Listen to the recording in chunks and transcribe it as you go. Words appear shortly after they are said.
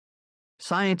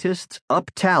Scientists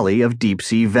Up Tally of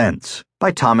Deep-Sea Vents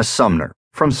by Thomas Sumner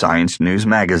from Science News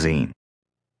Magazine.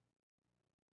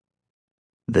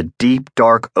 The deep,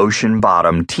 dark ocean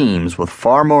bottom teems with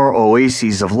far more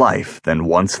oases of life than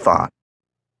once thought.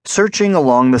 Searching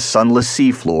along the sunless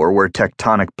seafloor where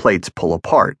tectonic plates pull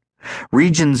apart,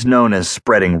 regions known as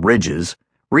spreading ridges,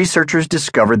 researchers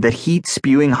discovered that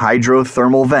heat-spewing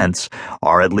hydrothermal vents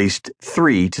are at least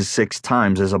 3 to 6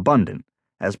 times as abundant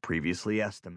as previously estimated.